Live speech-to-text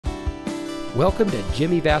Welcome to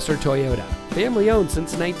Jimmy Vasser Toyota, family owned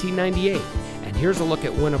since 1998. And here's a look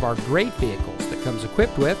at one of our great vehicles that comes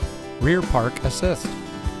equipped with rear park assist,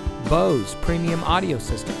 Bose premium audio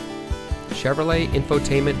system, Chevrolet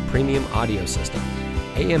infotainment premium audio system,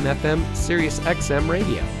 AM/FM Sirius XM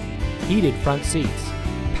radio, heated front seats,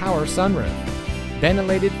 power sunroof,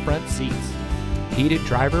 ventilated front seats, heated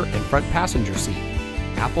driver and front passenger seat,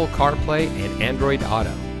 Apple CarPlay and Android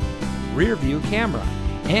Auto, rear view camera,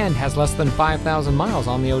 and has less than 5,000 miles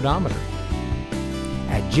on the odometer.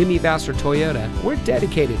 At Jimmy Vasser Toyota, we're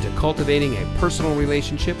dedicated to cultivating a personal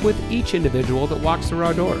relationship with each individual that walks through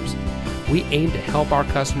our doors. We aim to help our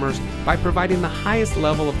customers by providing the highest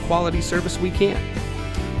level of quality service we can.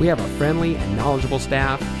 We have a friendly and knowledgeable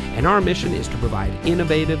staff, and our mission is to provide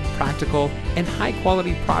innovative, practical, and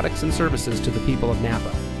high-quality products and services to the people of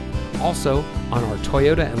Napa. Also, on our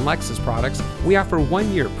Toyota and Lexus products, we offer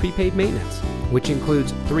 1-year prepaid maintenance, which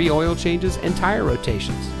includes 3 oil changes and tire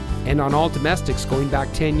rotations. And on all domestics going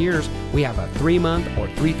back 10 years, we have a 3-month or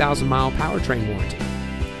 3,000-mile powertrain warranty.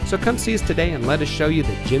 So come see us today and let us show you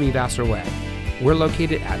the Jimmy Vasser way. We're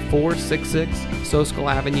located at 466 Soscol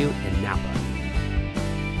Avenue in Napa.